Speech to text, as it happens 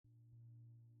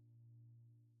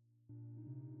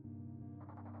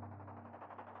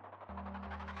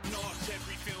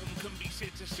can be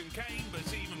Citizen Kane, but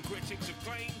even critics have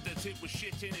claimed that it was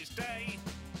shit in its day.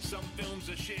 Some films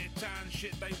are shit and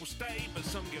shit they will stay, but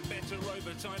some get better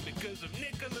over time because of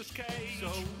Nicolas Cage. So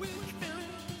which film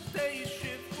stays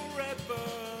shit forever?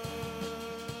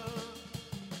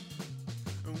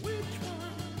 And which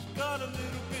one's got a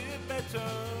little bit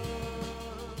better?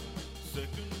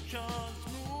 Second chance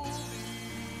movies.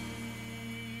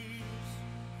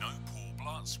 No poor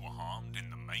bloods were harmed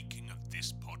in the making of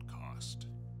this podcast.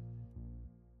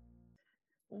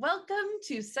 Welcome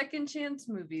to Second Chance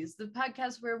Movies, the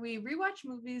podcast where we rewatch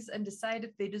movies and decide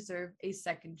if they deserve a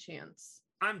second chance.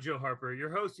 I'm Joe Harper, your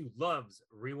host who loves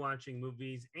rewatching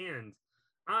movies, and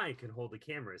I can hold the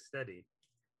camera steady.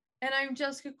 And I'm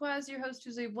Jessica Quaz, your host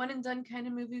who's a one and done kind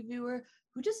of movie viewer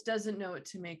who just doesn't know what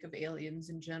to make of aliens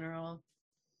in general.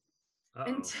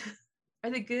 And are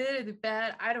they good? Are they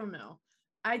bad? I don't know.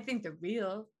 I think they're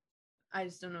real. I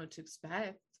just don't know what to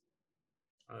expect.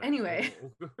 Anyway.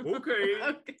 Okay.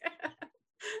 Okay.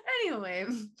 Anyway,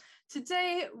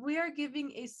 today we are giving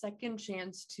a second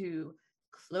chance to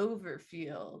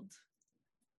Cloverfield.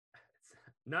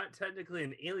 It's not technically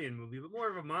an alien movie, but more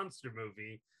of a monster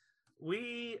movie.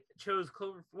 We chose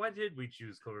Cloverfield. Why did we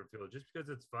choose Cloverfield? Just because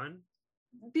it's fun?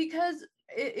 Because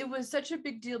it was such a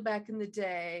big deal back in the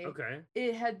day. Okay.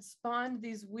 It had spawned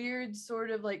these weird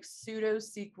sort of like pseudo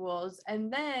sequels.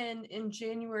 And then in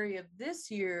January of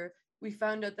this year, we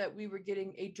found out that we were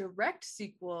getting a direct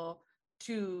sequel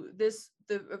to the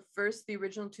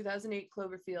original 2008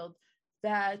 Cloverfield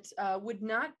that would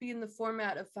not be in the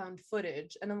format of found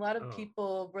footage. And a lot of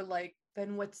people were like,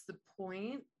 then what's the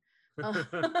point?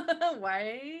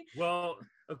 Why? Well,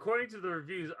 according to the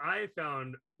reviews, I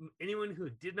found anyone who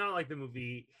did not like the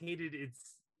movie hated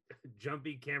its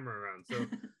jumpy camera around. So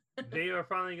they are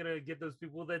finally going to get those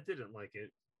people that didn't like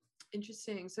it.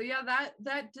 Interesting. So yeah,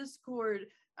 that Discord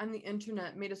on the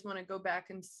internet made us want to go back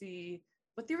and see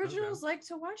what the originals like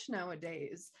to watch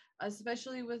nowadays,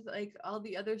 especially with like all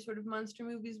the other sort of monster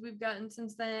movies we've gotten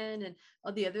since then and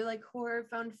all the other like horror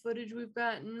found footage we've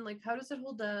gotten. Like, how does it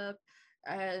hold up?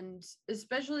 And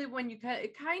especially when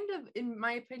it kind of, in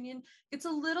my opinion, gets a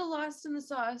little lost in the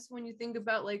sauce when you think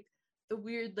about like the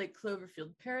weird like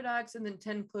Cloverfield Paradox and then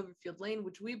 10 Cloverfield Lane,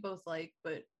 which we both like,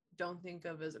 but don't think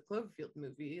of as a Cloverfield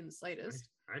movie in the slightest.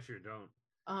 I sure don't.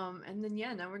 And then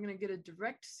now we're gonna get a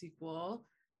direct sequel.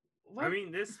 What? I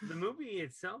mean, the movie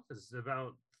itself is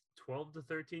about 12 to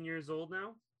 13 years old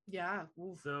now. Yeah.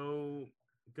 Oof. So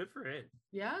good for it.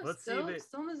 Yeah. Still in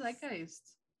the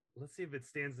zeitgeist. Let's see if it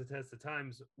stands the test of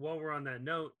times. While we're on that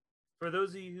note, for those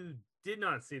of you who did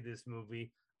not see this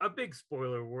movie, a big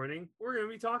spoiler warning. We're going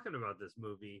to be talking about this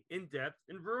movie in depth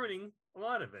and ruining a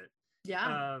lot of it.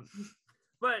 Yeah.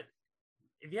 But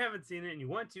if you haven't seen it and you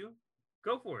want to,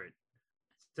 go for it.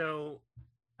 So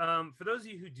for those of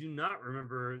you who do not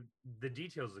remember the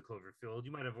details of Cloverfield,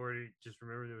 you might have already just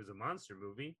remembered it was a monster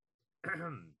movie.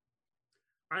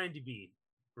 IMDb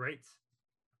writes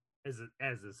as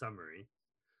a summary.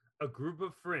 A group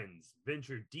of friends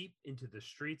venture deep into the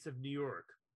streets of New York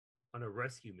on a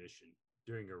rescue mission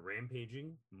during a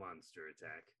rampaging monster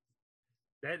attack.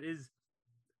 That's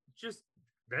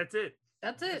it.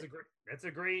 That's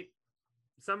a great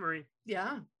summary.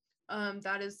 Yeah.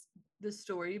 That is the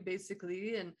story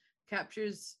basically, and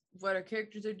captures what our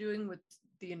characters are doing with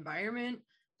the environment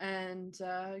and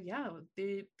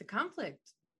the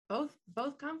conflict.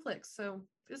 Both conflicts. So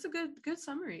it's a good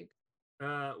summary.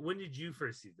 When did you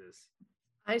first see this?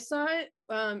 I saw it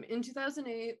in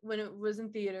 2008 when it was in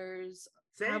theaters.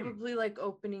 Same. Probably like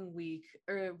opening week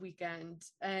or weekend,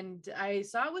 and I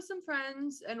saw it with some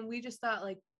friends, and we just thought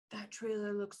like that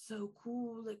trailer looks so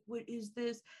cool. Like, what is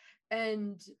this?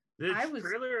 And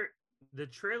the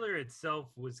trailer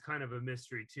itself was kind of a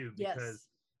mystery too, because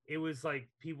it was like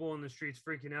people on the streets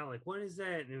freaking out, like, what is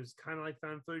that? And it was kind of like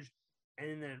found footage, and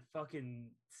then that fucking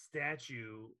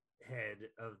statue head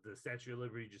of the Statue of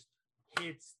Liberty just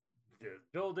hits the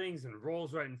buildings and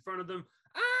rolls right in front of them.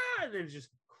 And then just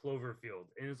Cloverfield,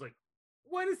 and it's like,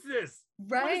 what is this?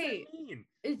 Right. What does that mean?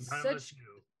 It's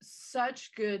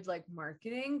such good like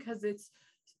marketing, because it's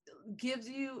gives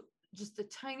you just the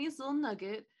tiniest little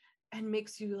nugget and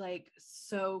makes you like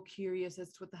so curious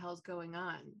as to what the hell's going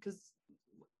on. Because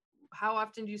how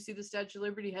often do you see the Statue of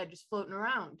Liberty head just floating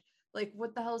around? Like,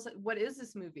 what is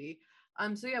this movie?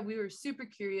 So yeah, we were super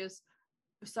curious,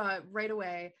 saw it right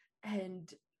away,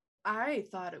 and I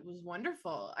thought it was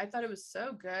wonderful. I thought it was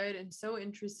so good and so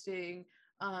interesting.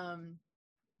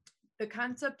 The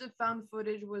concept of found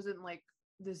footage wasn't like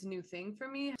this new thing for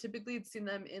me. Typically I'd seen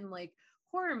them in like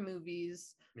horror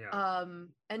movies, and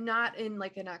not in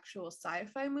like an actual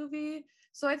sci-fi movie.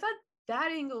 So I thought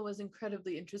that angle was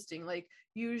incredibly interesting. Like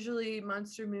usually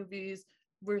monster movies,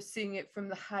 we're seeing it from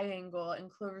the high angle,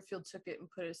 and Cloverfield took it and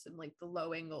put us in like the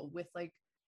low angle with like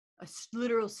a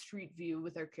literal street view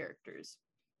with our characters.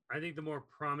 I think the more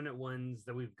prominent ones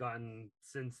that we've gotten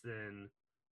since then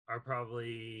are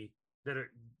probably that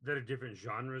are different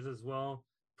genres as well.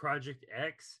 Project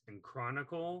X and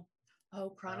Chronicle. Oh,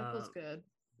 Chronicle's good.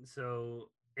 So,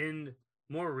 and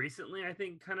more recently, I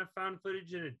think kind of found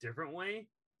footage in a different way.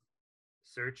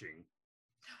 Searching.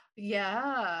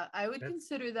 Yeah, I would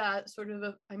consider that sort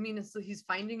of he's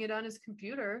finding it on his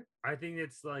computer. I think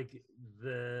it's like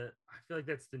I feel like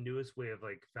that's the newest way of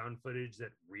like found footage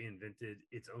that reinvented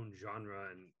its own genre,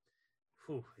 and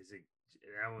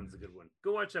that one's a good one.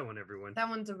 Go watch that one, everyone. That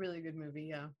one's a really good movie,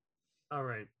 yeah. All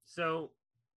right. So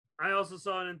I also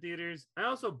saw it in theaters. I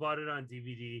also bought it on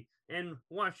DVD and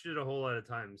watched it a whole lot of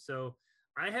times. So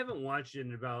I haven't watched it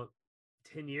in about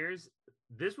 10 years.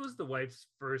 This was the wife's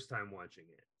first time watching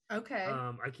it. Okay.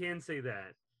 I can say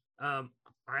that.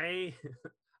 I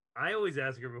always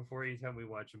ask her before any time we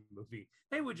watch a movie,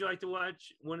 hey, would you like to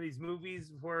watch one of these movies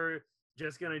before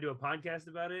Jessica and I do a podcast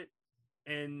about it?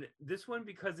 And this one,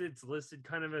 because it's listed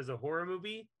kind of as a horror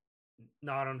movie,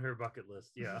 not on her bucket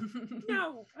list. Yeah.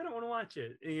 No, I don't want to watch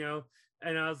it,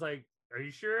 and I was like, are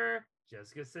you sure?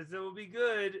 Jessica says it will be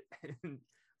good. And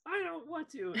I don't want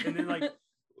to. And then like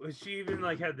she even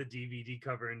like had the DVD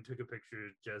cover and took a picture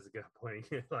of Jessica pointing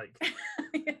it like,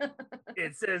 yeah.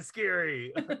 It says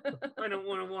scary. I don't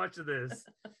want to watch this.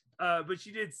 But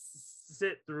she did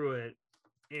sit through it.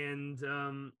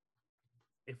 And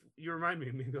if you remind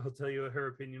me, maybe I'll tell you what her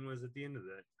opinion was at the end of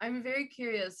that. I'm very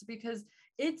curious because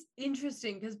it's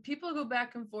interesting because people go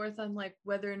back and forth on like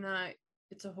whether or not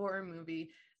it's a horror movie.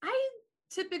 I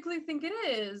typically think it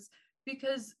is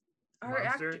because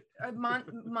our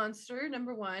monster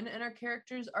number one, and our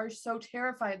characters are so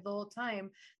terrified the whole time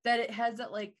that it has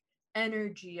that like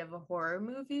energy of a horror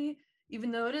movie,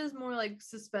 even though it is more like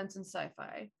suspense and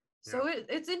sci-fi. So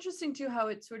it's interesting too how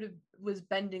it sort of was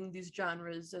bending these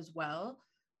genres as well.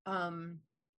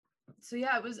 So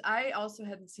yeah, I also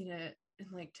hadn't seen it in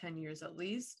like 10 years at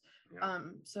least.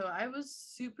 So I was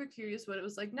super curious what it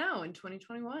was like now in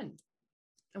 2021,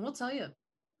 and we'll tell you.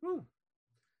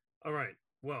 All right,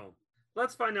 well,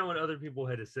 let's find out what other people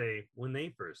had to say when they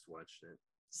first watched it.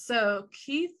 So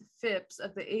Keith Phipps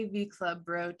of the AV Club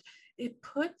wrote, "It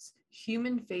puts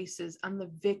human faces on the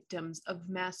victims of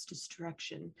mass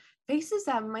destruction, faces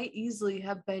that might easily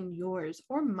have been yours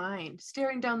or mine,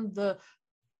 staring down the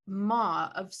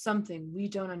maw of something we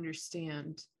don't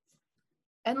understand."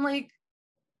 And like,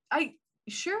 I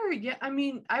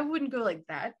wouldn't go like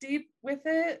that deep with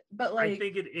it, but like, I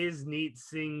think it is neat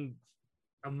seeing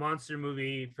a monster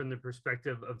movie from the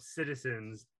perspective of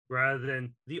citizens rather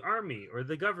than the army or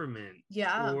the government,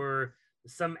 or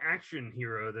some action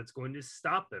hero that's going to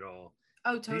stop it all.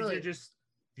 Oh, totally.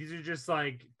 These are just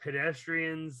like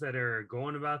pedestrians that are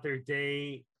going about their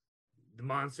day. The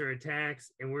monster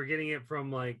attacks, and we're getting it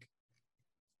from like,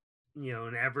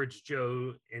 an average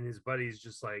Joe and his buddies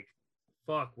just like,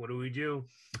 fuck, what do we do?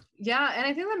 Yeah, and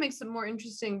I think that makes it more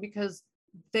interesting because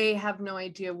they have no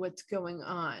idea what's going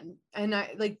on, and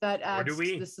I like that adds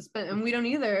to the suspense, and we don't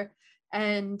either,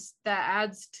 and that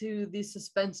adds to the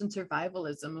suspense and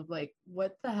survivalism of like,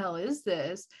 what the hell is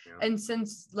this? And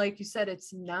since, like you said,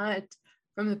 it's not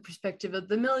from the perspective of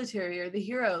the military or the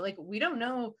hero, like we don't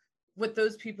know what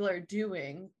those people are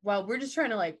doing while we're just trying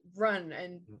to like run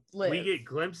and live. We get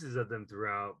glimpses of them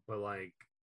throughout, but like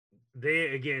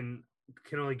they again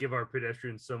can only give our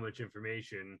pedestrians so much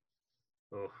information.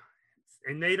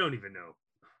 And they don't even know.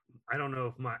 I don't know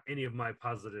if any of my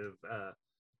positive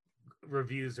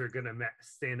reviews are gonna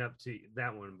stand up to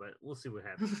that one, but we'll see what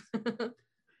happens.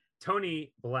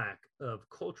 Tony Black of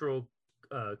Cultural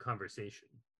Conversation.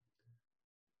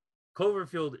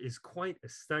 Cloverfield is quite a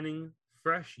stunning,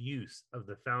 fresh use of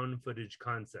the found footage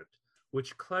concept,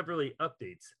 which cleverly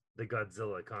updates the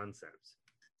Godzilla concept.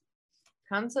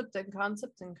 Concept.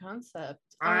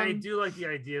 I do like the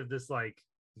idea of this like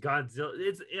Godzilla.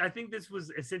 I think this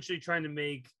was essentially trying to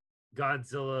make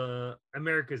Godzilla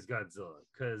America's Godzilla,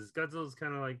 because Godzilla's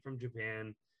kind of like from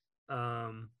Japan.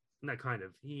 Not kind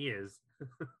of, he is.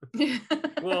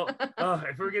 Well,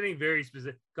 if we're getting very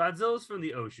specific, Godzilla's from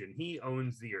the ocean. He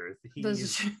owns the earth.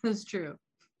 That's true.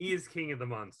 He is king of the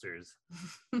monsters.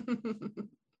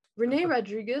 Renee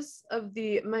Rodriguez of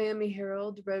the Miami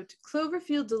Herald wrote,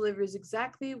 "Cloverfield delivers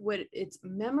exactly what its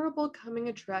memorable coming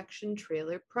attraction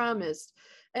trailer promised,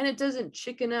 and it doesn't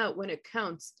chicken out when it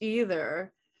counts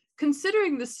either.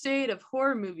 Considering the state of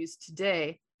horror movies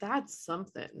today, that's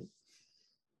something."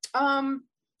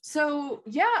 So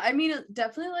yeah, I mean, it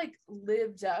definitely like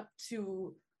lived up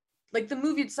to, like, the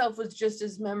movie itself was just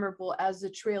as memorable as the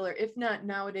trailer, if not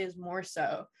nowadays more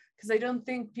so, because I don't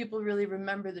think people really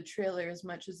remember the trailer as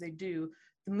much as they do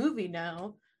the movie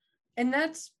now. And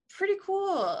that's pretty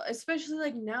cool, especially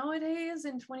like nowadays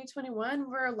in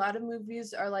 2021, where a lot of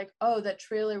movies are like, oh, that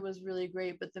trailer was really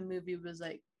great, but the movie was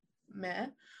like meh.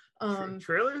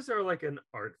 Trailers are like an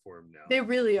art form now. They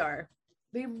really are.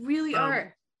 They really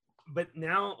are. But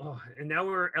now, and now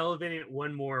we're elevating it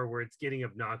one more where it's getting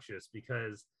obnoxious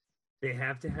because they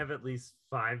have to have at least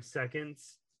 5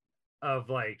 seconds of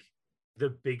like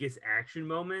the biggest action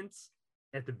moments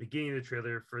at the beginning of the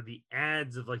trailer for the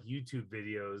ads of like YouTube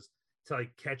videos to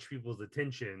like catch people's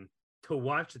attention to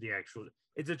watch the actual.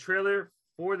 It's a trailer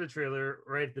for the trailer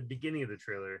right at the beginning of the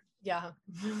trailer. Yeah.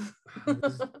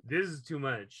 this is too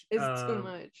much. It's too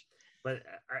much. But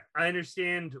I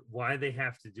understand why they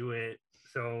have to do it.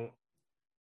 So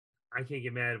I can't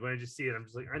get mad when I just see it. I'm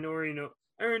just like, I already know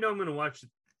I'm going to watch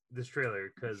this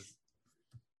trailer because.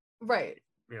 Right.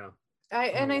 Yeah.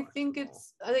 I think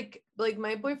it's like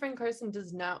my boyfriend Carson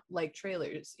does not like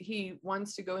trailers. He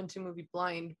wants to go into a movie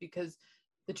blind because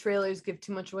the trailers give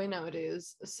too much away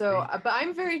nowadays. So, but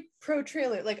I'm very pro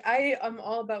trailer. Like I am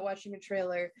all about watching a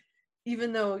trailer,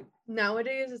 even though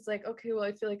nowadays it's like, okay, well,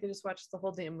 I feel like I just watched the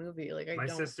whole damn movie. Like my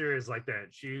sister is like that.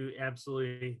 She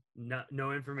absolutely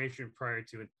no information prior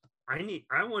to it.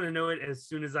 I want to know it as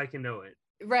soon as I can know it.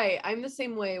 Right. I'm the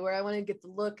same way where I want to get the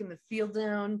look and the feel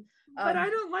down. But I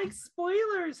don't like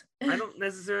spoilers. I don't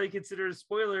necessarily consider it a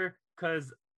spoiler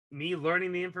because me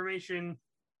learning the information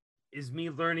is me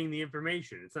learning the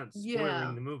information. It's not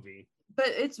spoiling the movie. But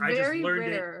it's very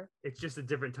rare. It's just a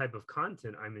different type of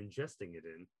content I'm ingesting it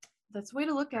in. That's the way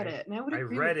to look at it. And I would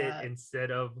agree with that. I read it instead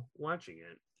of watching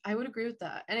it. I would agree with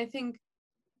that. And I think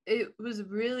it was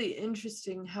really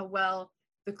interesting how well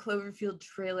the Cloverfield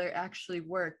trailer actually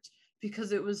worked,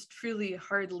 because it was truly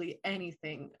hardly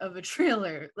anything of a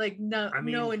trailer, like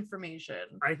no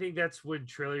information. I think that's what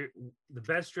the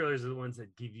best trailers are the ones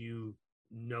that give you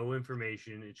no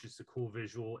information. It's just a cool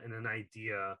visual and an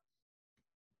idea,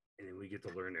 and then we get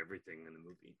to learn everything in the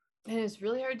movie. And it's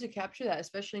really hard to capture that,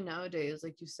 especially nowadays,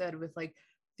 like you said, with like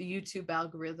the YouTube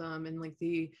algorithm and like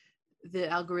the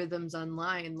algorithms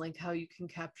online, like how you can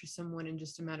capture someone in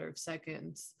just a matter of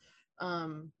seconds.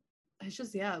 It's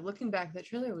just, looking back, that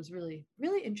trailer was really,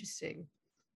 really interesting.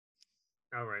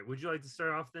 All right. Would you like to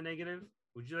start off the negative?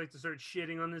 Would you like to start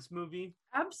shitting on this movie?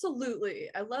 Absolutely.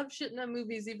 I love shitting on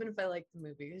movies, even if I like the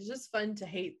movie. It's just fun to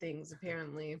hate things,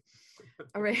 apparently.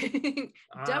 All right.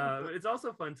 It's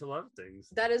also fun to love things.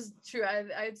 That is true.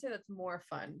 I'd say that's more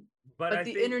fun. But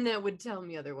the internet would tell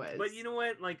me otherwise. But you know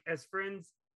what? Like, as friends,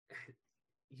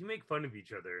 you make fun of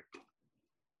each other.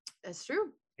 That's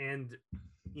true. And,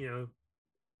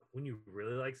 when you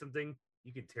really like something,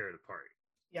 you can tear it apart.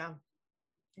 Yeah.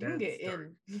 You can get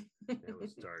in. It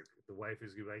was dark. The wife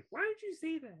is gonna be like, why did you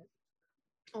say that?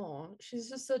 Oh, she's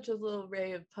just such a little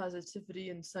ray of positivity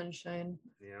and sunshine.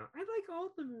 Yeah. I like all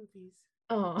the movies.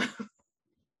 Oh,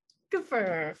 good for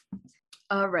her.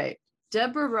 All right.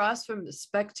 Deborah Ross from The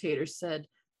Spectator said,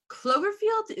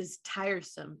 Cloverfield is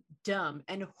tiresome, dumb,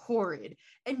 and horrid.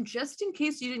 And just in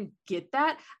case you didn't get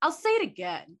that, I'll say it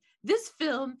again. This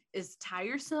film is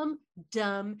tiresome,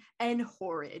 dumb, and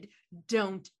horrid.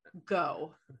 Don't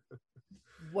go.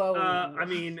 Whoa. I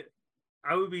mean,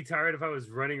 I would be tired if I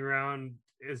was running around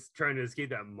trying to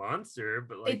escape that monster,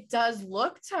 but like, it does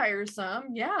look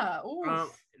tiresome. Yeah.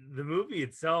 The movie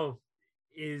itself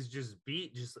is just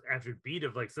after beat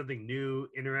of like something new,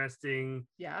 interesting.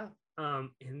 Yeah.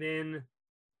 And then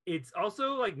it's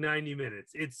also like 90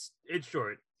 minutes. It's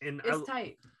short, and it's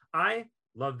tight. I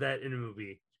love that in a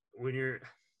movie when you're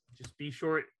just be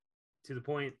short, to the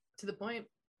point. To the point.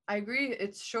 I agree.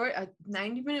 It's short, a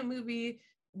 90-minute movie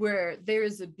where there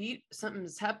is a beat,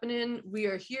 something's happening. We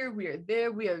are here, we are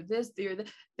there, we are this, they are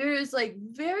that. There is like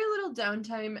very little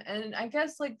downtime, and I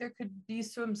guess like there could be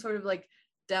some sort of like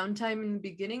downtime in the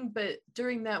beginning, but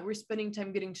during that we're spending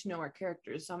time getting to know our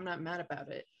characters, so I'm not mad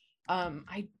about it.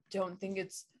 I don't think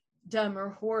it's dumb or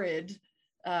horrid.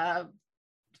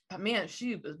 But man,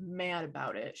 she was mad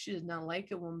about it. She did not like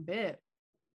it one bit.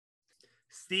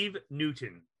 Steve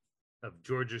Newton of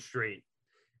Georgia Strait.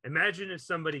 Imagine if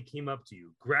somebody came up to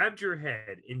you, grabbed your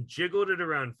head, and jiggled it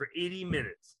around for 80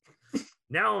 minutes.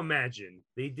 Now imagine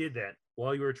they did that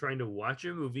while you were trying to watch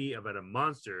a movie about a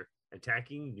monster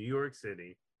attacking New York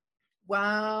City.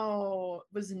 Wow.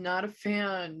 Was not a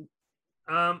fan.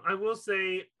 I will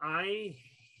say I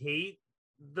hate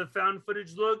the found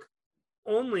footage look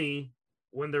only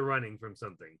when they're running from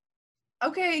something.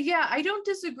 Okay, yeah, I don't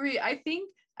disagree. I think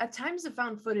at times the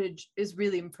found footage is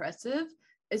really impressive,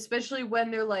 especially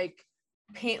when they're like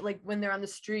when they're on the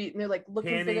street and they're like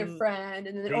looking for their friend,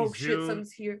 and then oh shit,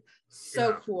 someone's here.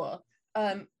 So cool.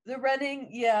 The running,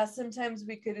 yeah, sometimes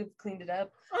we could have cleaned it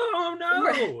up. Oh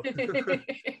no.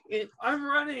 I'm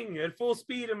running at full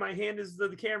speed and my hand is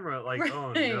the camera, like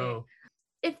oh no.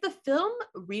 If the film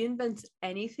reinvents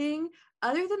anything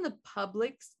other than the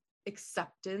public's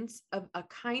acceptance of a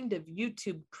kind of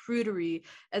YouTube crudery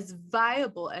as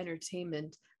viable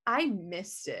entertainment, I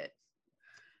missed it.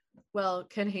 Well,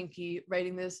 Ken Henke,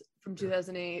 writing this from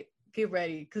 2008, get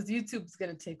ready, because YouTube's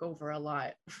going to take over a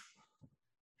lot.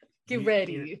 Get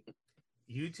ready.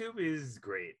 YouTube is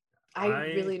great. I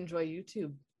really enjoy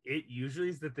YouTube. It usually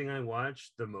is the thing I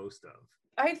watch the most of.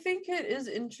 I think it is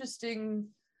interesting.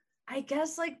 I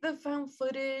guess like the found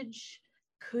footage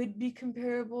could be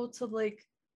comparable to like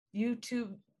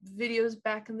YouTube videos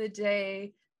back in the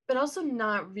day, but also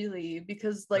not really,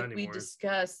 because like we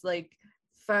discussed, like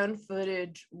found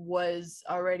footage was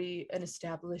already an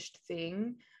established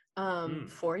thing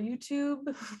for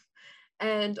YouTube.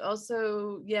 And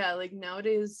also, yeah, like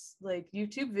nowadays, like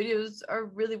YouTube videos are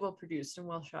really well produced and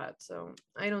well shot. So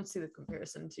I don't see the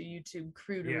comparison to YouTube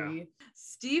crudery. Yeah.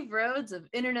 Steve Rhodes of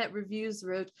Internet Reviews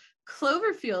wrote,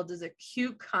 Cloverfield is a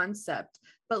cute concept,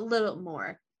 but little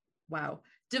more. Wow.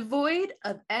 Devoid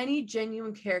of any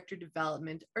genuine character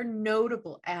development or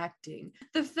notable acting,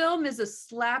 the film is a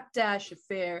slapdash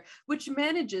affair which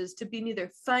manages to be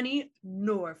neither funny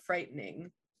nor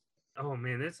frightening. Oh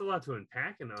man, that's a lot to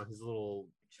unpack in his little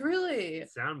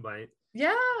soundbite.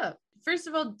 Yeah. First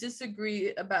of all,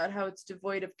 disagree about how it's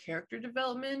devoid of character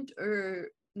development or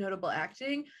notable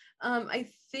acting. I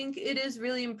think it is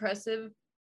really impressive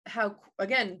how,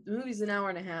 again, the movie's an hour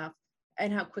and a half,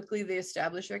 and how quickly they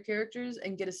establish our characters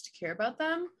and get us to care about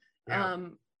them. Yeah.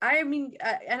 I mean,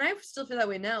 and I still feel that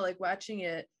way now, like watching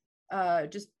it,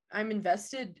 just I'm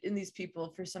invested in these people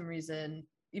for some reason,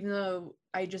 even though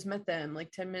I just met them like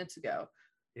 10 minutes ago.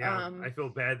 Yeah, I feel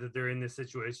bad that they're in this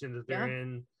situation that they're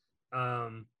in.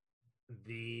 Our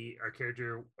lead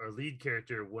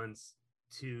character wants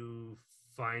to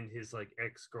find his like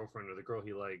ex-girlfriend or the girl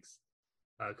he likes,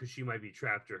 because she might be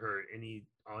trapped or hurt, and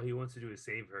all he wants to do is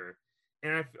save her.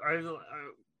 And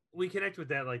we connect with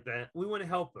that like that. We want to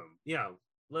help him. Yeah,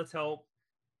 let's help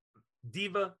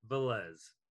Diva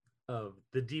Velez of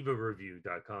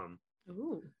thedivareview.com.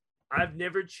 Ooh. I've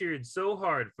never cheered so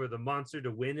hard for the monster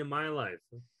to win in my life.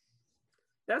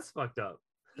 That's fucked up.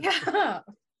 Yeah.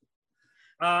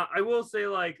 I will say,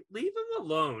 like, leave him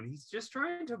alone. He's just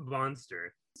trying to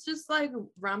monster. It's just like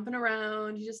romping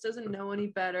around. He just doesn't know any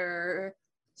better.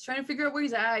 He's trying to figure out where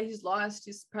he's at. He's lost.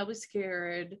 He's probably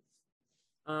scared.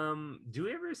 Do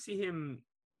we ever see him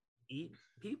eat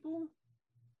people?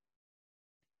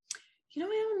 You know,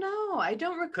 I don't know. I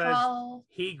don't recall.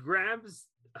 He grabs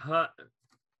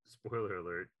spoiler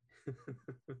alert.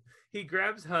 He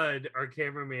grabs HUD, our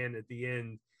cameraman, at the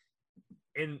end,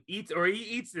 and eats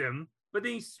him, but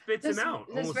then he spits him out.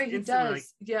 That's right, he does. Like,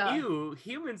 yeah. Ew,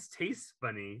 humans taste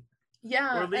funny.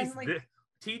 Yeah. Or at least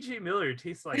TJ Miller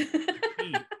tastes like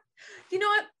Pete. You know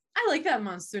what? I like that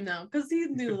monster now, because he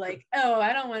knew, like, oh,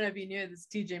 I don't want to be near this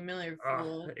TJ Miller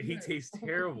fool. He tastes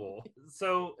terrible.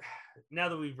 So now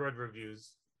that we've read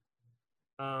reviews,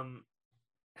 how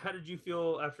did you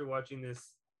feel after watching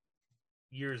this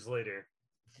years later,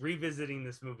 revisiting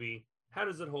this movie? How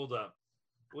does it hold up?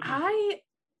 I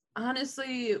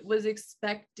honestly was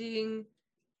expecting,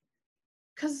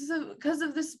 because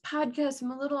of this podcast,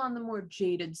 I'm a little on the more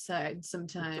jaded side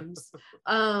sometimes.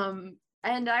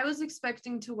 And I was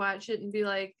expecting to watch it and be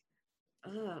like,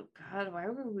 oh God, why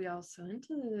were we all so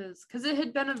into this? Because it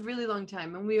had been a really long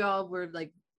time, and we all were,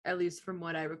 like, at least from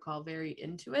what I recall, very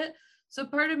into it. So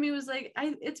part of me was like,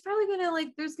 it's probably gonna, like,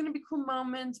 there's gonna be cool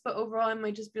moments, but overall I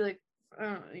might just be like,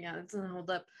 oh yeah, it doesn't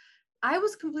hold up. I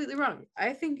was completely wrong.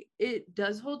 I think it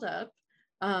does hold up,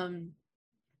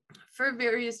 for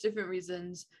various different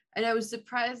reasons. And I was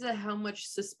surprised at how much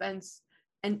suspense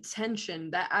and tension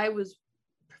that I was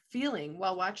feeling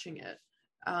while watching it.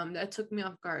 That took me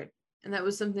off guard. And that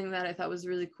was something that I thought was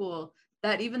really cool,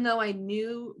 that even though I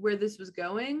knew where this was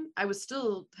going, I was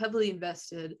still heavily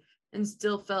invested and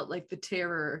still felt like the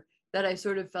terror that I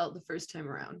sort of felt the first time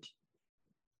around.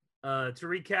 To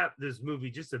recap this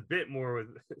movie just a bit more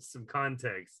with some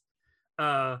context,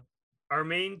 our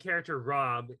main character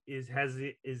Rob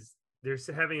they're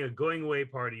having a going away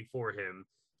party for him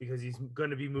because he's going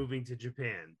to be moving to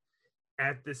Japan.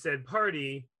 At the said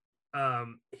party,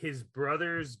 his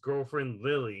brother's girlfriend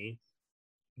Lily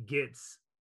gets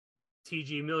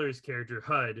T.J. Miller's character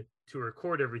HUD to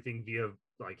record everything via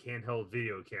like handheld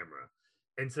video camera,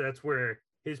 and so that's where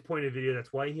his point of view.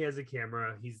 That's why he has a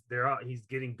camera. He's there. He's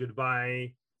getting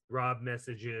goodbye Rob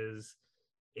messages,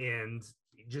 and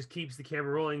just keeps the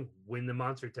camera rolling when the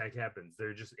monster attack happens.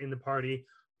 They're just in the party.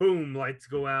 Boom, lights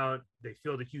go out. They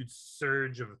feel the huge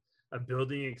surge of a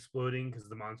building exploding because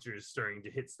the monster is starting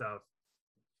to hit stuff.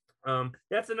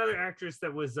 That's another actress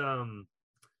that was in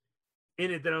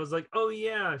it that I was like, oh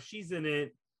yeah, she's in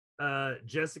it.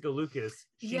 Jessica Lucas.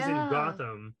 She's in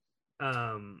Gotham.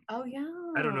 Oh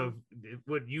yeah. I don't know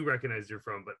what you recognized her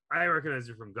from, but I recognized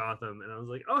her from Gotham, and I was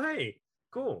like, oh hey,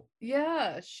 cool.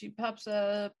 Yeah, she pops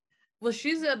up. Well,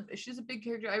 she's a big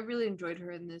character. I really enjoyed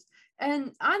her in this.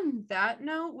 And on that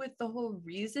note, with the whole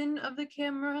reason of the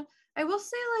camera, I will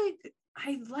say, like,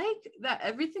 I like that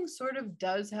everything sort of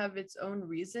does have its own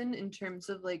reason in terms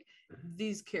of like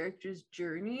these characters'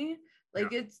 journey.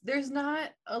 Like there's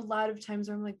not a lot of times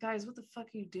where I'm like, guys, what the fuck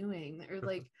are you doing? Or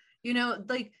like, you know,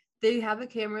 like they have a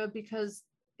camera because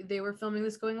they were filming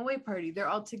this going away party. They're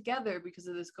all together because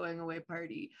of this going away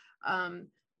party.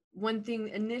 One thing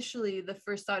initially, the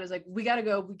first thought is like, we gotta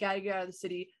go, we gotta get out of the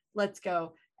city, let's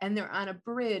go. And they're on a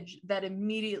bridge that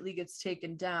immediately gets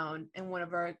taken down, and one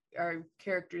of our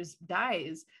characters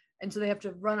dies. And so they have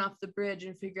to run off the bridge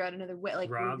and figure out another way, like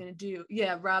what are we gonna do?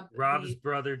 Yeah, Rob's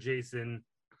brother Jason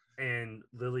and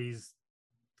Lily's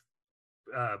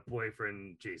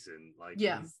boyfriend Jason. Like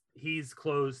he's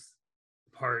close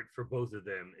part for both of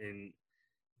them. And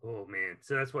oh man,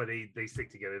 so that's why they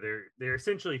stick together. They're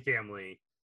essentially family.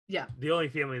 Yeah, the only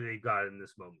family they've got in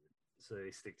this moment, so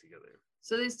they stick together.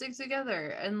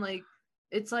 And like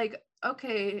it's like,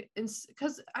 okay, and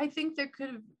because I think there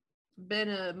could have been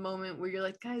a moment where you're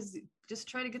like, guys, just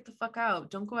try to get the fuck out,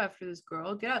 don't go after this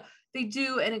girl, get out. They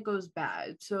do, and it goes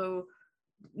bad. So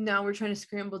now we're trying to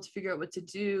scramble to figure out what to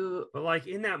do. But like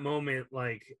in that moment,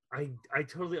 like I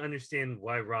totally understand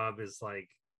why Rob is like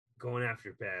going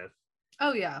after Beth.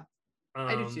 Oh yeah,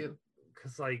 I do too.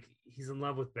 Because like he's in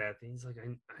love with Beth, and he's like,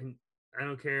 I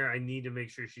don't care. I need to make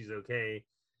sure she's okay.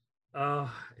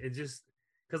 It just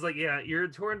because like you're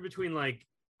torn between like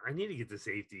I need to get to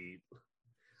safety.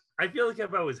 I feel like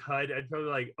if I was HUD, I'd probably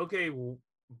like, okay, well,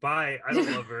 bye. I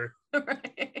don't love her.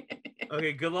 Right.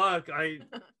 Okay, good luck.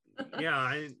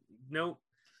 Nope.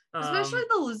 Especially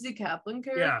the Lizzie Kaplan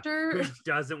character, who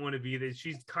doesn't want to be there.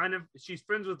 She's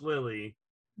friends with Lily.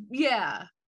 Yeah.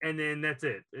 And then that's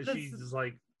it. She's just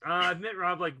like, I've met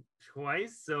Rob like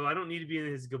twice, so I don't need to be in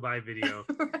his goodbye video.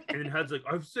 Right. And then HUD's like,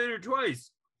 I've seen her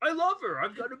twice. I love her.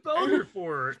 I've got a boner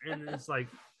for her. And it's like,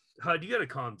 HUD, you got to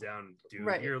calm down, dude.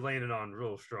 Right. You're laying it on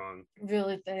real strong.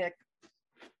 Really thick.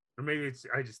 Or maybe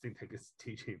I just think that it's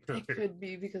TJ Miller. It could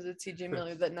be because it's TJ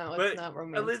Miller that now it's not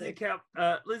romantic.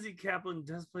 Lizzie Kaplan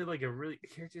does play like a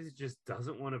character that just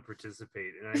doesn't want to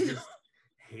participate. And I just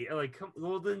hate, like,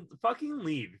 well, then fucking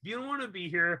leave. If you don't want to be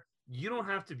here, you don't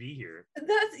have to be here.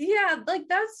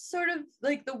 That's sort of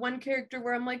like the one character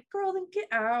where I'm like, girl, then get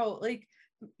out. Like,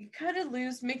 you cut it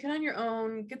loose, make it on your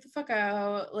own, get the fuck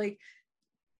out. Like,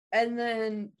 and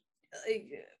then like,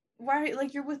 why,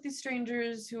 like, you're with these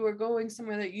strangers who are going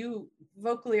somewhere that you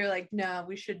vocally are like, nah,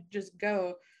 we should just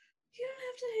go. You don't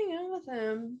have to hang out with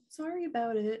them. Sorry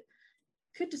about it.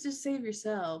 Could just save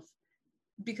yourself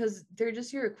because they're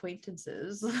just your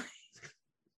acquaintances.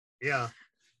 Yeah.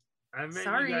 I've met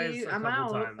you guys a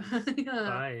couple times. Yeah.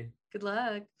 Bye. Good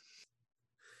luck.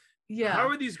 Yeah. How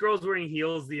are these girls wearing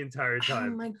heels the entire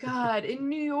time? Oh my God. In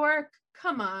New York,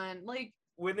 come on. Like,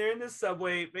 when they're in the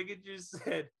subway, Megan just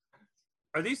said,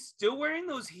 are they still wearing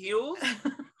those heels?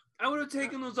 I would have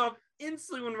taken those off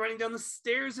instantly when running down the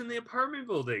stairs in the apartment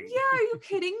building. Yeah, are you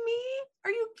kidding me?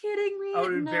 Are you kidding me? I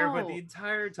would have been barefoot the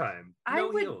entire time.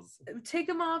 No heels. Take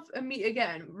them off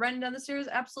again. Running down the stairs?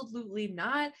 Absolutely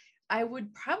not. I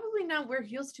would probably not wear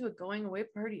heels to a going away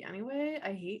party anyway.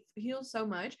 I hate heels so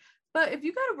much. But if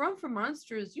you got to run from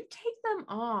monsters, you take them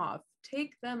off.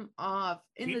 Take them off.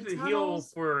 Keep the heel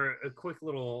for a quick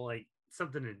little, like,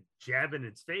 something to jab in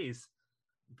its face.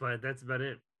 But that's about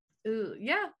it.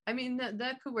 Yeah, I mean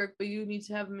that could work, but you need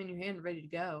to have them in your hand ready to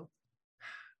go.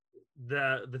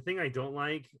 The thing I don't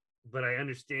like, but I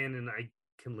understand and I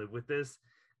can live with this,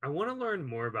 I want to learn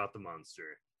more about the monster.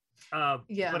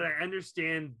 But I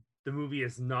understand the movie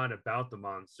is not about the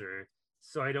monster,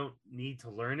 so I don't need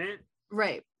to learn it.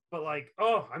 Right. But like,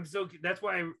 that's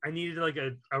why I needed like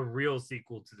a real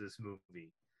sequel to this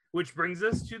movie. Which brings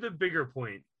us to the bigger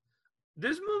point.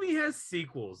 This movie has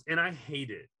sequels, and I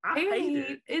hate it. I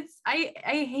hate it. I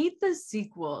hate the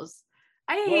sequels.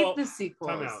 I hate the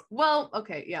sequels. Time out. Well,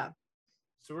 okay, yeah.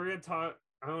 So we're gonna talk.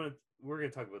 We're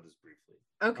gonna talk about this briefly.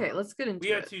 Okay, let's get into it.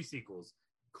 We had 2 sequels.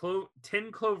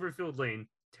 10 Cloverfield Lane,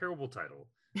 terrible title.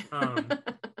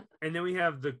 And then we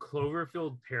have the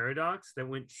Cloverfield Paradox that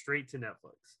went straight to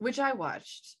Netflix, which I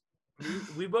watched.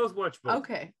 We both watched both.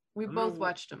 Okay, we both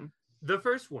watched them. The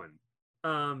first one,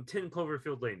 10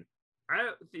 Cloverfield Lane.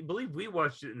 I believe we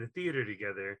watched it in the theater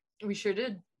together. We sure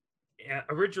did.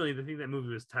 Originally, the thing that movie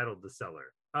was titled The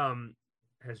Cellar.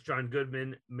 Has John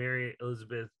Goodman, Mary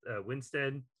Elizabeth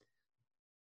Winstead.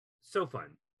 So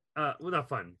fun. Well, not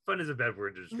fun. Fun is a bad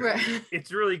word to describe.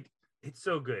 Right. It's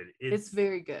so good. It's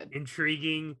very good.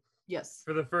 Intriguing. Yes.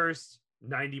 For the first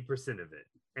 90% of it.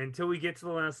 Until we get to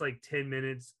the last like 10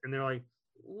 minutes and they're like,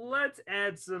 let's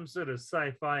add some sort of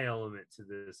sci-fi element to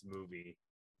this movie.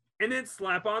 And then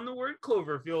slap on the word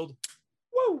Cloverfield.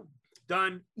 Woo!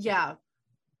 Done. Yeah.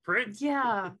 Print.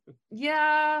 Yeah.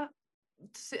 Yeah.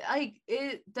 Like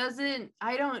it doesn't,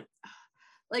 I don't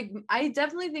like, I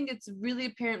definitely think it's really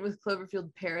apparent with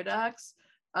Cloverfield Paradox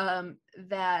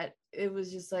that it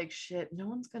was just like, shit, no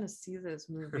one's gonna see this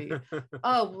movie.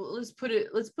 Oh, well, let's put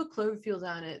Cloverfield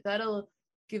on it. That'll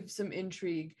give some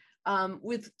intrigue.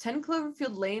 With 10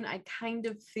 Cloverfield Lane, I kind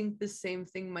of think the same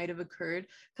thing might have occurred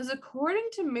because according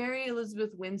to Mary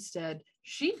Elizabeth Winstead,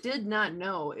 she did not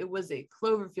know it was a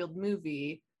Cloverfield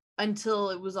movie until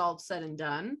it was all said and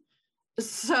done.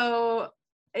 So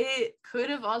it could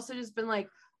have also just been like,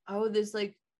 oh, this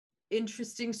like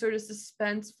interesting sort of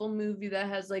suspenseful movie that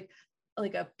has like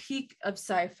a peak of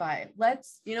sci-fi.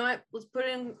 Let's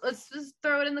just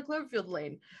throw it in the Cloverfield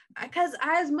Lane. Because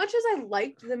as much as I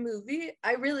liked the movie,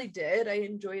 I really did. I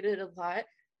enjoyed it a lot.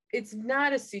 It's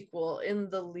not a sequel in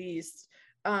the least.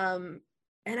 And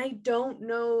I don't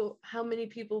know how many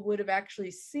people would have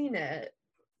actually seen it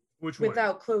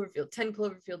without Cloverfield, 10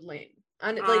 Cloverfield Lane.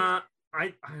 On it, like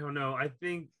I don't know. I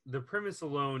think the premise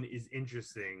alone is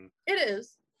interesting. It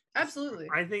is. Absolutely.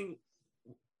 I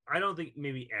don't think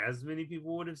maybe as many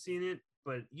people would have seen it,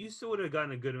 but you still would have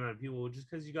gotten a good amount of people just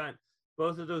because you got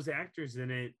both of those actors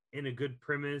in it in a good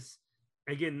premise.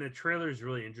 Again, the trailer is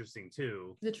really interesting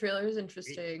too. The trailer is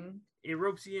interesting. It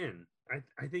ropes you in.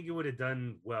 I think it would have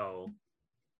done well.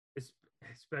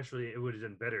 Especially it would have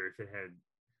done better if it had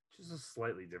just a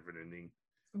slightly different ending.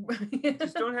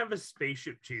 Just don't have a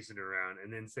spaceship chasing around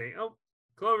and then say, oh,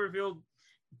 Cloverfield.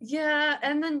 Yeah,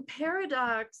 and then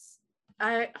Paradox,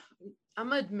 I'm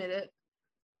gonna admit it,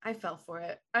 I fell for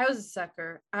it. I was a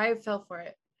sucker. I fell for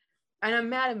it. And I'm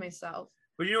mad at myself.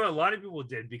 But you know what? A lot of people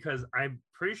did because I'm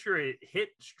pretty sure it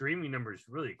hit streaming numbers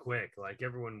really quick. Like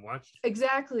everyone watched.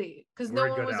 Exactly. Because no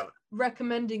one was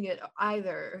recommending it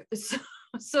either.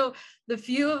 So the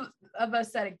few of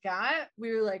us that it got,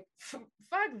 we were like,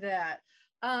 fuck that.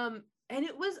 And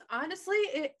it was honestly,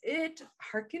 it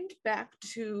harkened back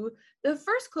to the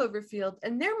first Cloverfield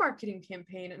and their marketing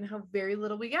campaign and how very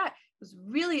little we got. It was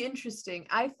really interesting,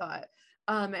 I thought.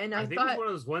 And I think thought it was one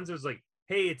of those ones that was like,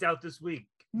 hey, it's out this week.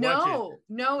 No,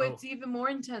 it's even more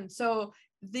intense. So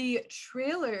the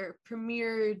trailer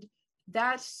premiered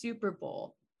that Super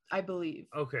Bowl, I believe.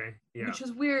 Okay, yeah. Which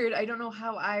is weird. I don't know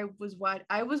how I was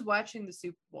watching the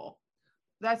Super Bowl.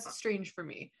 That's strange for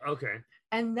me. Okay.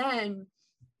 And then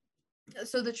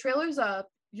so the trailer's up,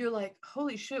 you're like,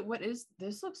 holy shit, what is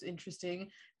this? Looks interesting.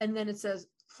 And then it says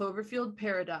Cloverfield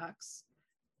Paradox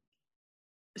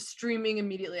streaming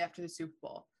immediately after the Super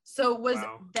Bowl. So it was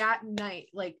that night,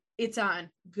 like, it's on,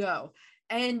 go.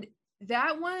 And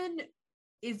that one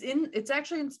it's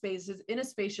actually in space, it's in a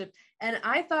spaceship. And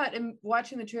I thought in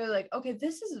watching the trailer, like, okay,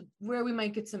 this is where we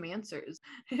might get some answers.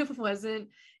 It wasn't.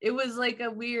 It was like a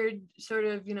weird sort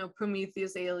of,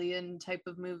 Prometheus alien type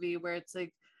of movie where it's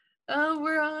like, oh,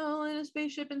 we're all in a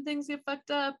spaceship and things get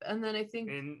fucked up. And then I think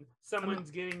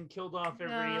someone's getting killed off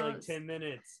every like 10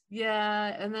 minutes.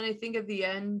 Yeah. And then I think at the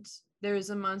end there's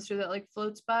a monster that like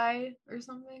floats by or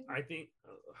something. I think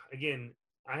again,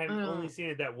 I have only seen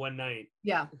it that one night.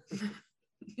 Yeah.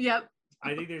 Yep.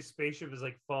 I think their spaceship is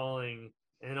like falling,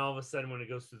 and all of a sudden when it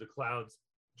goes through the clouds,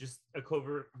 just the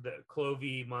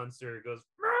Clovey monster goes,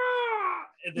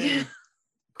 and then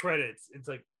credits. It's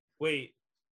like, wait,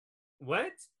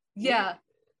 what? Yeah.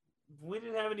 We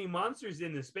didn't have any monsters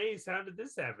in the space. How did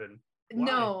this happen? Why?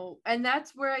 No. And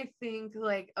that's where I think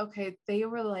like, okay, they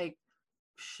were like,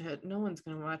 shit, no one's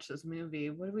going to watch this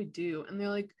movie. What do we do? And they're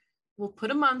like, we'll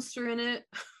put a monster in it.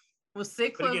 We'll say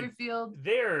Cloverfield.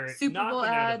 They're Super knocking Bowl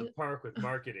out ad. of the park with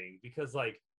marketing because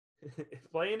like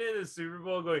playing in the Super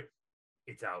Bowl going,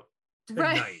 it's out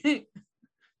tonight. Right.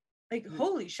 Like,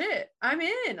 holy shit, I'm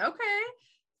in. Okay.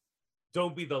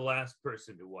 Don't be the last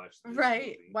person to watch this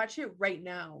right movie. Watch it right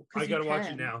now. I gotta watch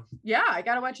it now. Yeah, I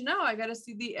gotta watch it now. I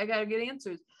gotta get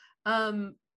answers.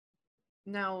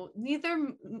 Now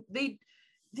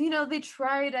they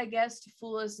tried, I guess, to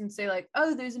fool us and say like,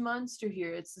 oh, there's a monster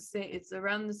here. It's the same. It's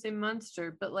around the same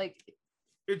monster, but like,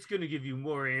 it's gonna give you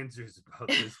more answers about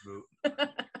this movie.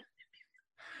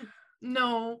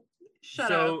 No,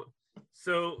 shut up.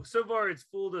 So far, it's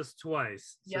fooled us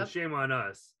twice. So shame on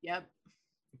us. Yep.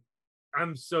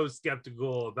 I'm so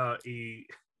skeptical about a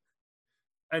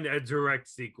direct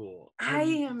sequel. I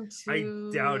am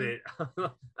too. I doubt it.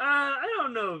 I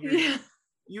don't know.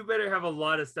 You better have a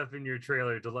lot of stuff in your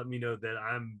trailer to let me know that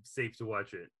I'm safe to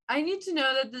watch it. I need to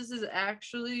know that this is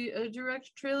actually a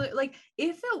direct trailer. Like,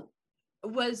 if it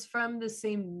was from the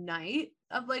same night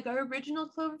of like our original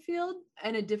Cloverfield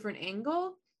and a different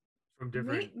angle. From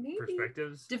different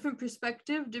perspectives? Different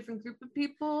perspective, different group of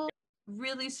people.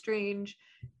 Really strange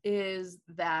is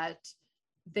that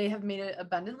they have made it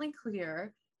abundantly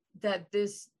clear that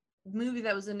this movie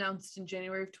that was announced in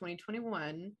January of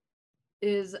 2021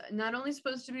 is not only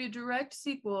supposed to be a direct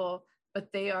sequel,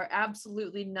 but they are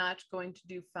absolutely not going to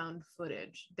do found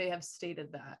footage. They have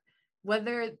stated that.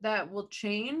 Whether that will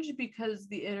change because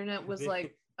the internet was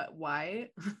like, why?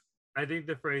 I think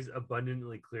the phrase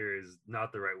abundantly clear is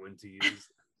not the right one to use.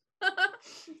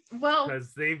 Well,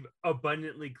 because they've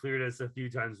abundantly cleared us a few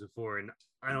times before, and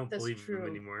I don't believe them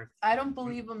anymore. I don't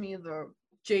believe them either.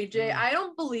 JJ, I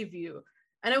don't believe you.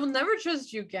 And I will never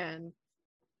trust you again.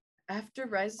 After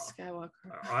Rise of Skywalker.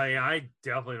 I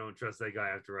definitely don't trust that guy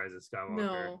after Rise of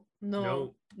Skywalker.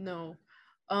 No.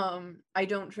 I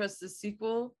don't trust the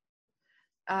sequel.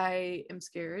 I am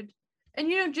scared. And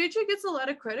JJ gets a lot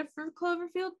of credit for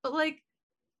Cloverfield, but like,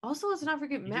 also let's not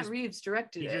forget Matt Reeves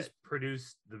directed it. He just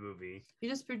produced the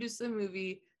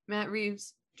movie. Matt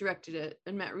Reeves directed it,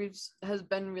 and Matt Reeves has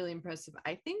been really impressive,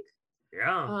 I think.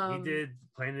 Yeah, he did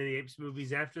Planet of the Apes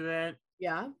movies after that.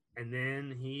 Yeah. And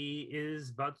then he is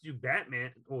about to do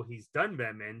Batman. Well, he's done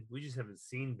Batman. We just haven't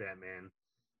seen Batman.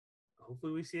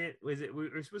 Hopefully we see it.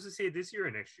 We're supposed to see it this year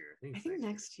or next year? I think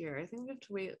next year. I think we have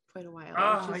to wait quite a while.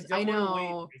 I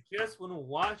know. I just want to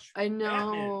watch. I know.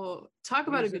 Batman. Talk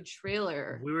about a good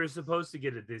trailer. We were supposed to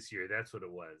get it this year. That's what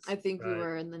it was. I think we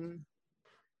were, and then.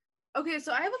 Okay,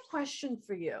 so I have a question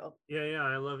for you. Yeah.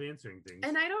 I love answering things.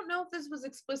 And I don't know if this was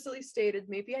explicitly stated.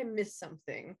 Maybe I missed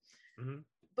something. Mm-hmm.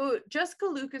 But Jessica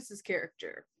Lucas's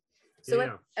character.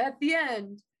 So at the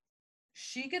end,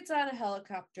 she gets on a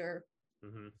helicopter.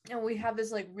 Mm-hmm. And we have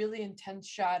this like really intense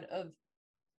shot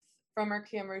from our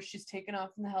camera. She's taken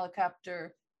off in the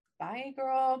helicopter. Bye,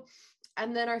 girl.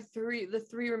 And then the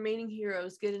three remaining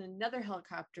heroes get in another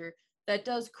helicopter that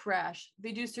does crash.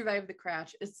 They do survive the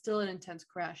crash. It's still an intense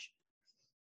crash.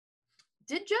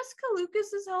 Did Jessica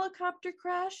Lucas's helicopter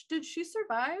crash? Did she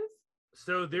survive?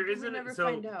 So there isn't. Never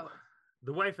find out.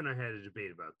 The wife and I had a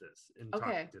debate about this and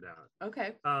talked it out.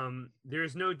 Okay.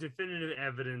 There's no definitive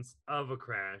evidence of a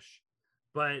crash,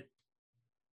 but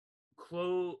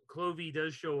Clovey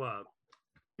does show up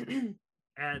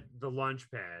at the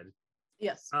launch pad.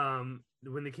 Yes.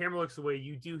 When the camera looks away,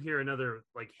 you do hear another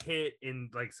like hit and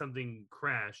like something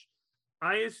crash.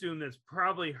 I assume that's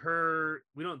probably her.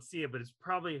 We don't see it, but it's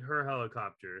probably her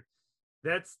helicopter.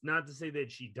 That's not to say that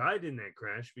she died in that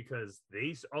crash, because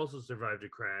they also survived a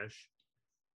crash.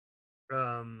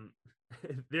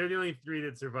 They're the only three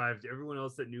that survived. Everyone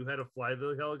else that knew how to fly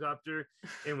the helicopter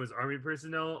and was army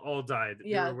personnel all died.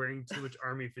 Yeah. They were wearing too much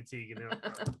army fatigue, and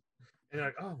they're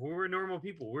like, oh, we're normal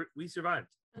people. We survived.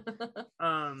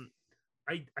 I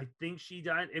think she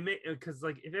died. Because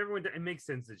like if everyone died, it makes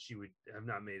sense that she would have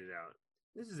not made it out.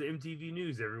 This is MTV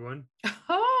News, everyone.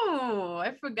 Oh,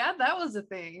 I forgot that was a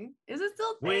thing. Is it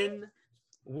still a thing?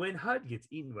 When Hud gets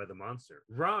eaten by the monster,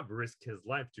 Rob risked his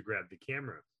life to grab the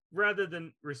camera, rather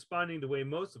than responding the way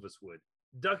most of us would,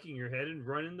 ducking your head and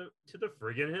running to the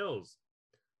friggin' hills.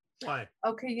 Why?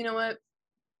 Okay, you know what?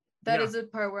 That is a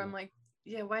part where I'm like,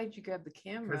 yeah, why did you grab the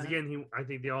camera? Because again, I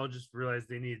think they all just realized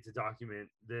they needed to document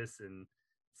this and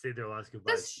say their last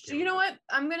goodbyes. You know what?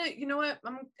 I'm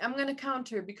gonna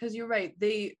counter, because you're right.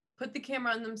 They put the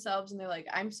camera on themselves and they're like,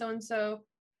 I'm so and so.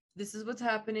 This is what's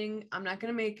happening. I'm not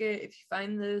gonna make it. If you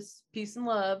find this, peace and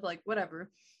love, like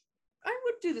whatever. I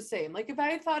would do the same. Like if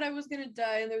I thought I was gonna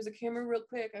die and there was a camera real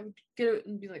quick, I would get it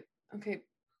and be like, okay,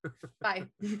 bye.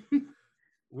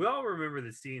 We all remember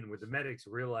the scene where the medics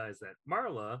realized that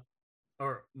Marlena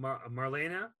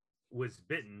was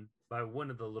bitten by one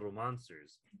of the little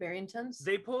monsters. Very intense.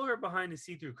 They pull her behind a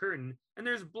see-through curtain and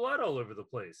there's blood all over the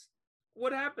place.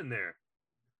 What happened there?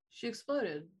 She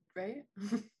exploded, right?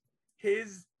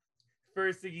 His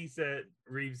first thing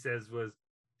Reeves says was,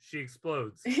 she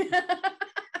explodes.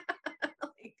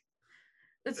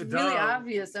 It's really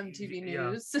obvious MTV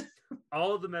News.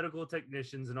 all the medical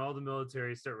technicians and all the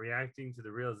military start reacting to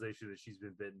the realization that she's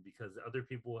been bitten because other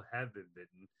people have been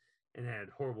bitten and had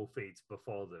horrible fates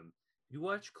befall them. If you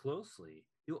watch closely,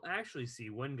 you'll actually see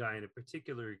one guy in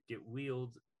particular get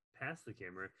wheeled past the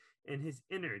camera and his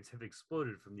innards have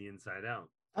exploded from the inside out.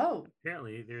 Oh.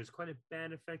 Apparently, there's quite a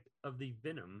bad effect of the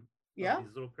venom of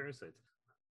these little parasites.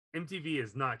 MTV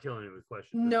is not killing it with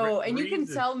questions. No, and you can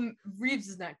tell Reeves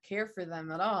does not care for them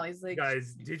at all. He's like,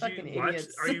 guys, did you watch?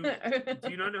 Idiots.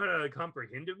 Do you not know how to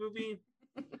comprehend a movie?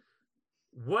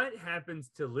 What happens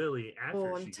to Lily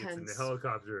after she gets in the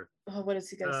helicopter? Oh, what does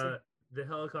he got to say? The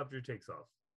helicopter takes off.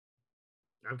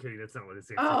 I'm kidding. That's not what it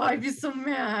says. Oh, I'd be so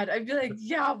mad. I'd be like,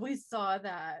 yeah, we saw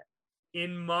that.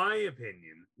 In my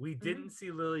opinion, we didn't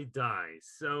see Lily die.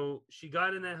 So she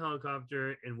got in that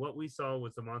helicopter, and what we saw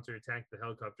was the monster attack the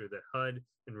helicopter that HUD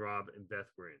and Rob and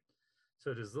Beth were in.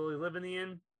 So does Lily live in the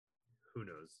end? Who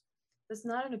knows? That's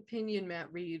not an opinion,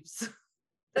 Matt Reeves.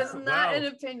 That's not an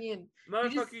opinion.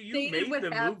 Motherfucker, you made what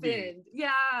the happened. Movie.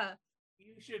 Yeah.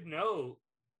 You should know.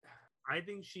 I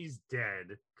think she's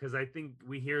dead because I think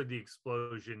we hear the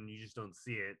explosion. You just don't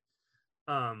see it.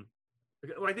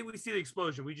 Well, I think we see the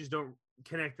explosion. We just don't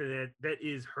connect to that. That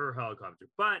is her helicopter.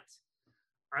 But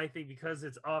I think because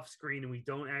it's off screen and we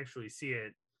don't actually see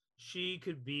it, she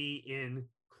could be in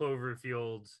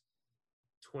Cloverfield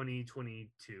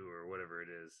 2022 or whatever it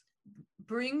is.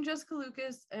 Bring Jessica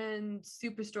Lucas and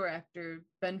Superstore actor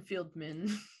Ben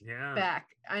Fieldman back,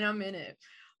 and I'm in it.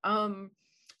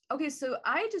 Okay, so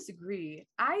I disagree.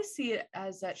 I see it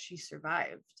as that she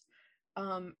survived.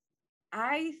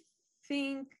 I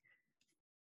think,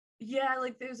 yeah,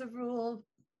 like there's a rule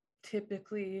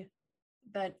typically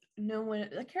that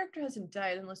the character hasn't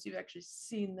died unless you've actually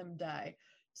seen them die.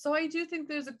 So I do think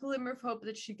there's a glimmer of hope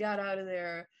that she got out of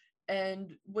there,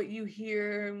 and what you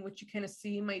hear and what you kind of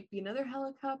see might be another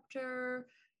helicopter,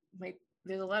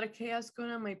 there's a lot of chaos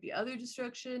going on, might be other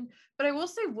destruction. But I will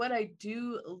say what I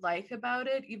do like about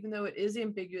it, even though it is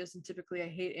ambiguous, and typically I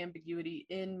hate ambiguity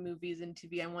in movies and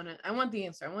TV. I want the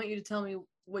answer. I want you to tell me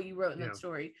what you wrote in that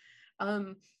story.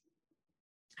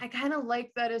 I kind of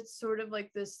like that it's sort of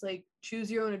like this like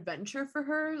choose your own adventure for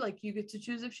her. Like you get to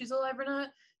choose if she's alive or not,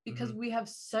 because we have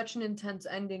such an intense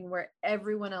ending where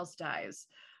everyone else dies.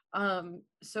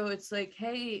 So it's like,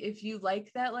 hey, if you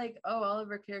like that, like, oh, all of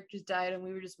our characters died and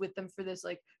we were just with them for this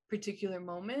like particular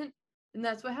moment, and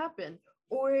that's what happened.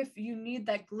 Or if you need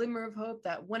that glimmer of hope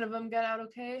that one of them got out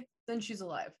okay, then she's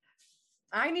alive.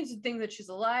 I need to think that she's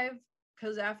alive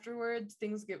because afterwards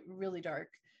things get really dark.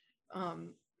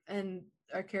 And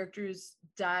our characters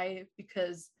die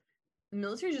because the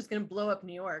military is just going to blow up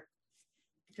New York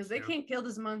because they can't kill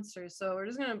this monster. So we're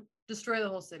just going to destroy the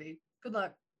whole city. Good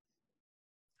luck.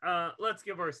 Let's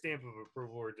give our stamp of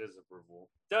approval or disapproval.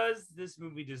 Does this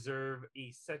movie deserve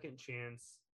a second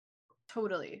chance?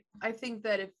 Totally. I think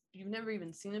that if you've never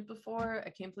even seen it before, I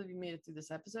can't believe you made it through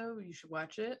this episode. You should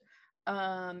watch it.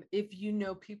 If you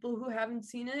know people who haven't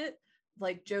seen it,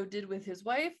 like Joe did with his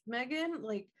wife, Megan,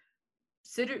 like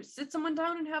sit someone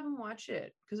down and have them watch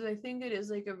it, because I think it is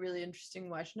like a really interesting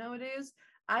watch nowadays.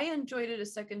 I enjoyed it a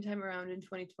second time around in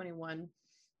 2021.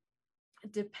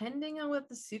 Depending on what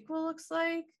the sequel looks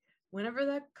like, whenever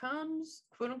that comes,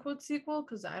 quote unquote sequel,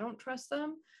 because I don't trust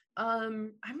them,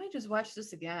 I might just watch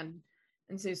this again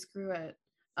and say screw it.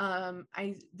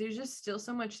 There's just still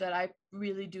so much that I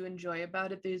really do enjoy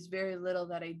about it. There's very little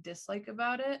that I dislike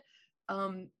about it.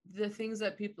 The things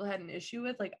that people had an issue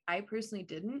with, like I personally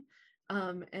didn't.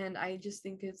 And I just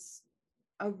think it's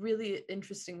a really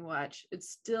interesting watch. It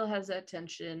still has that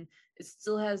tension. It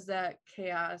still has that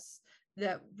chaos,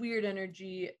 that weird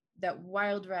energy, that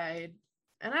wild ride.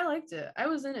 And I liked it. I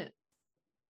was in it.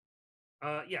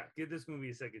 Yeah, give this movie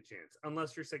a second chance.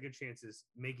 Unless your second chance is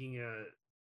making a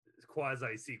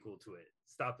quasi sequel to it.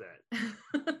 Stop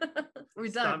that. We're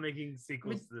done. Stop making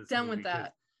sequels to this. Done with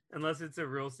that. Unless it's a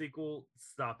real sequel,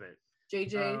 stop it.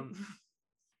 JJ.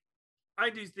 I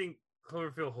do think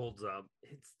Cloverfield holds up.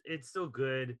 It's still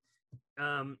good.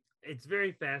 It's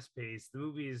very fast paced. The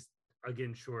movie is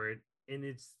again short, and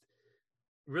it's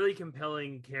really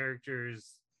compelling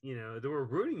characters, that we're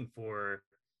rooting for.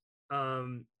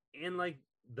 And like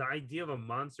the idea of a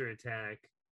monster attack,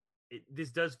 this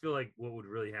does feel like what would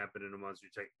really happen in a monster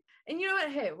attack. And you know what?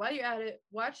 Hey, while you're at it,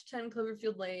 watch 10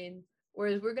 Cloverfield Lane, or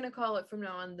as we're gonna call it from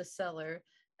now on, The Cellar,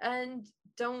 and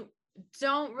don't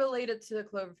relate it to the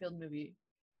Cloverfield movie.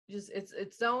 Just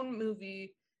its own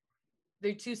movie.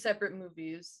 They're two separate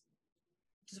movies.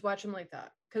 Just watch them like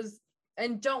that.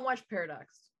 And don't watch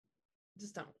Paradox.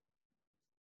 Just don't.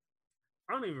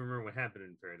 I don't even remember what happened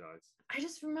in Paradox. I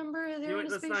just remember they were in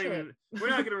a spaceship. We're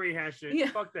not going to rehash it. Yeah.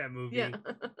 Fuck that movie. Yeah.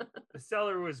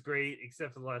 Stellar was great,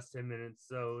 except for the last 10 minutes.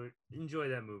 So enjoy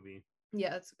that movie.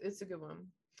 Yeah, it's a good one.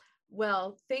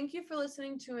 Well, thank you for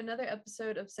listening to another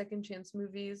episode of Second Chance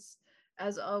Movies.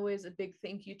 As always, a big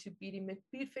thank you to Beatty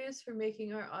McBeatface for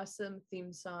making our awesome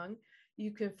theme song.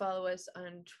 You can follow us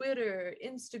on Twitter,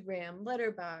 Instagram,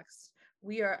 Letterboxd.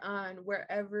 We are on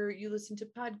wherever you listen to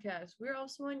podcasts. We're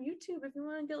also on YouTube if you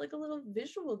want to get like a little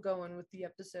visual going with the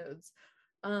episodes.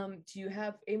 Do you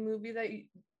have a movie that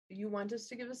you want us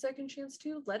to give a second chance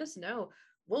to? Let us know.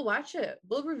 We'll watch it.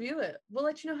 We'll review it. We'll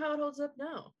let you know how it holds up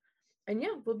now. And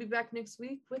yeah, we'll be back next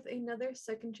week with another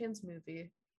second chance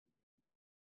movie.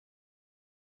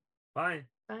 Bye.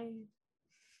 Bye.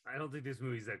 I don't think this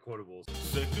movie's that quotable.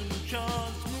 Second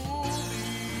chance movie.